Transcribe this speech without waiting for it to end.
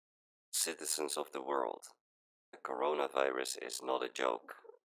Citizens of the world, the coronavirus is not a joke,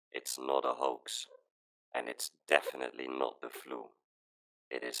 it's not a hoax, and it's definitely not the flu.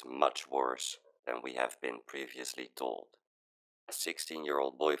 It is much worse than we have been previously told. A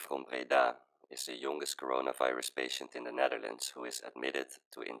 16-year-old boy from Breda is the youngest coronavirus patient in the Netherlands who is admitted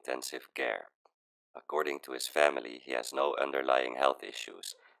to intensive care. According to his family, he has no underlying health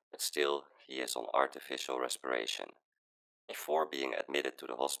issues, but still he is on artificial respiration. Before being admitted to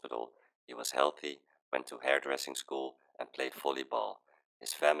the hospital, he was healthy, went to hairdressing school, and played volleyball.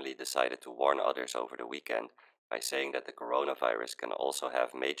 His family decided to warn others over the weekend by saying that the coronavirus can also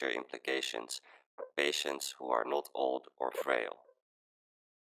have major implications for patients who are not old or frail.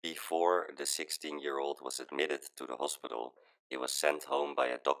 Before the 16-year-old was admitted to the hospital, he was sent home by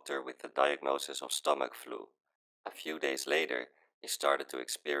a doctor with the diagnosis of stomach flu. A few days later, he started to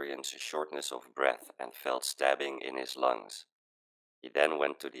experience shortness of breath and felt stabbing in his lungs. He then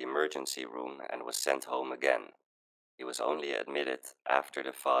went to the emergency room and was sent home again. He was only admitted after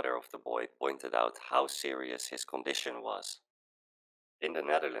the father of the boy pointed out how serious his condition was. In the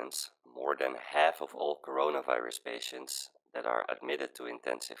Netherlands, more than half of all coronavirus patients that are admitted to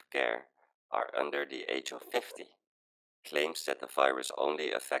intensive care are under the age of 50. Claims that the virus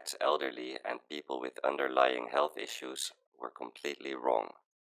only affects elderly and people with underlying health issues were completely wrong.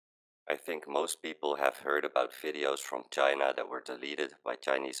 I think most people have heard about videos from China that were deleted by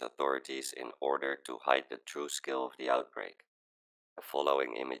Chinese authorities in order to hide the true scale of the outbreak. The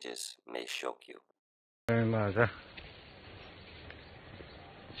following images may shock you. 맞아.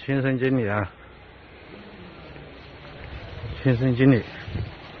亲身经历啊，亲身经历，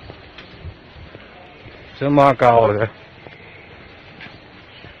这么高的，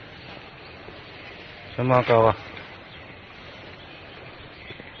这么高啊！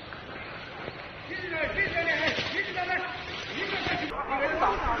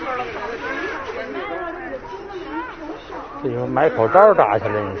这有买口罩打起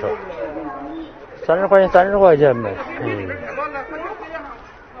来，你说30块钱呗，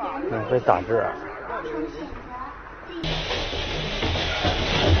被打这。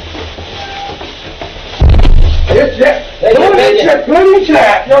隔离起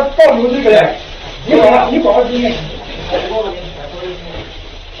来，要保留这个嘞。你保这个。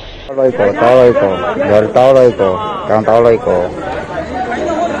倒了一个，又倒了一个，刚倒了一个。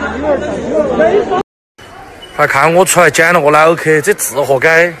还看我出来捡了个脑壳，这字活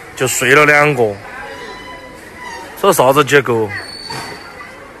该就睡了2个，这啥子结构？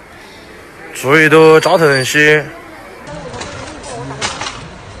注意都扎腾些。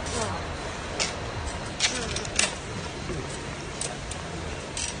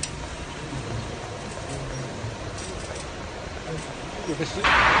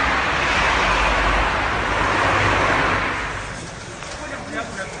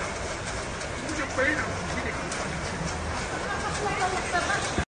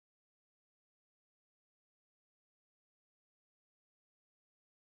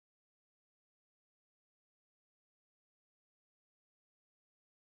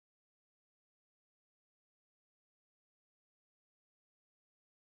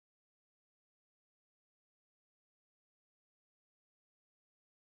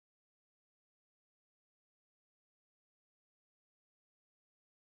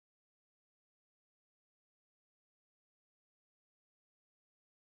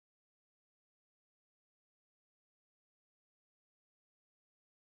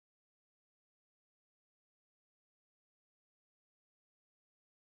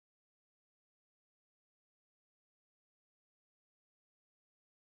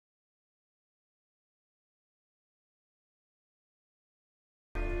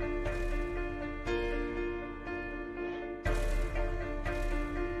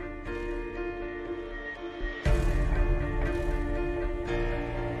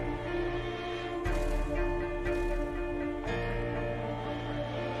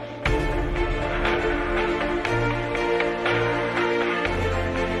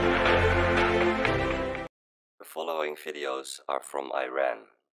The following videos are from Iran.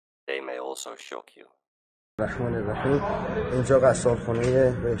 They may also shock you. الرحمن الرحیم. اینجا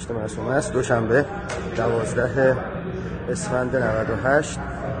قصابخونه بهشت معصومه است. دوشنبه 12 اسفند 98.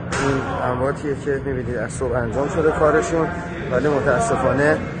 این امواتیه که میبینید از صبح انجام شده کارشون، ولی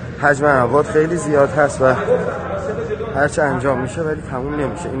متاسفانه حجم اموات خیلی زیاد هست و هرچه انجام میشه ولی تموم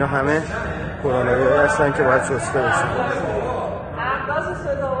نمیشه. اینا همه کروناویروسی هستن که باید شسته بشن.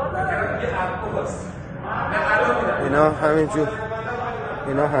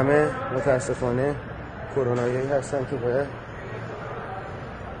 اینا همه متاسفانه کروناویروسی هستن که باید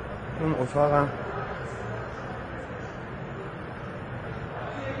اون اتاقم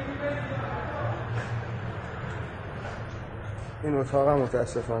این اتاق هم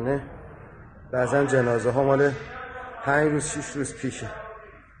متاسفانه بعضا جنازه ها مال 5 روز 6 روز پیشه.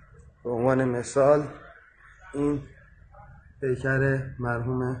 به عنوان مثال این پیکر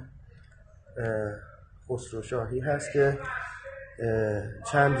مرحوم خسرو شاهی هست که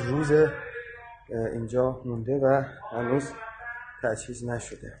چند روز اینجا مونده و هنوز تجهیز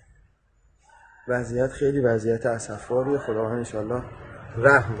نشده. وضعیت خیلی وضعیت اسفباریه. خداوند انشالله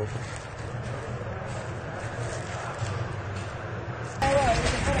رحم بکنه.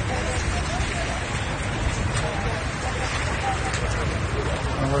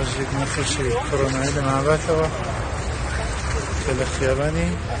 Ağacık nasıl koronayı da mağabata var. Şöyle xiyabani.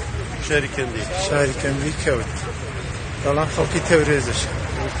 Şerikendi kavit. Dalan xalqi Tevriz'dir.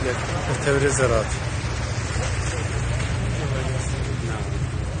 Tevriz rahat.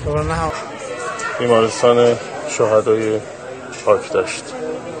 Korona بیمارستان شهدای پاکدشت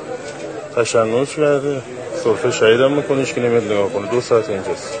تشنج کرده. سرفه شهیدم میکنیش که نمیاد نگاه کنه. 2 ساعت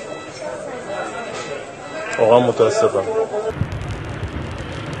اینجاست. واقعا متاسفم.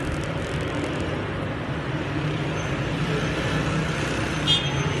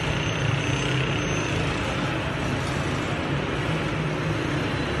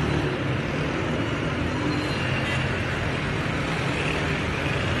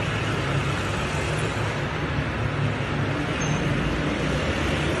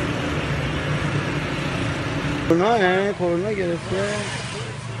 کرونا گرفته.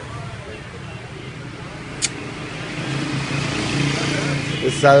 به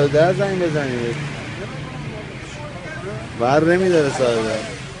 110 زنگ بزنید. بر نمیداره 110.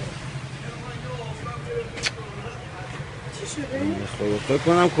 چی شده؟ فکر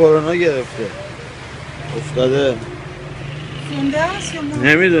کنم کرونا گرفته. افتاده. زنده است یا مرده؟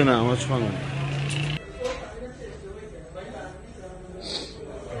 نمیدونم آج خانم.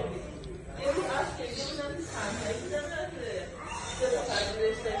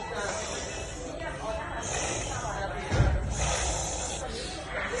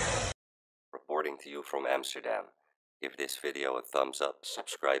 Reporting to you from Amsterdam. Give this video a thumbs up,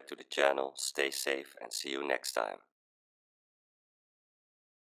 subscribe to the channel, stay safe, and see you next time.